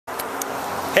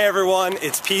Hey everyone,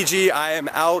 it's PG. I am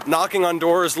out knocking on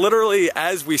doors literally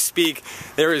as we speak.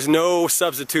 There is no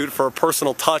substitute for a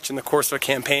personal touch in the course of a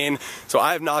campaign. So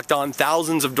I have knocked on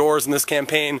thousands of doors in this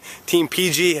campaign. Team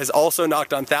PG has also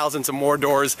knocked on thousands of more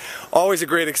doors. Always a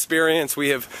great experience. We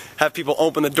have people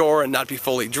open the door and not be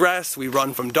fully dressed. We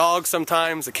run from dogs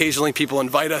sometimes. Occasionally people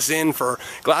invite us in for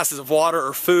glasses of water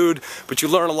or food, but you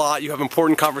learn a lot. You have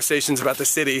important conversations about the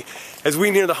city. As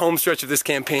we near the home stretch of this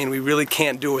campaign, we really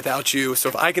can't do it without you. So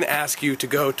if I can ask you to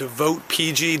go to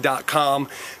votepg.com,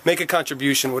 make a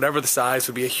contribution, whatever the size,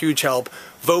 would be a huge help.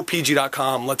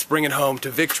 Votepg.com. Let's bring it home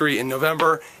to victory in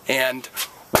November, and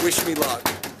wish me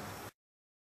luck.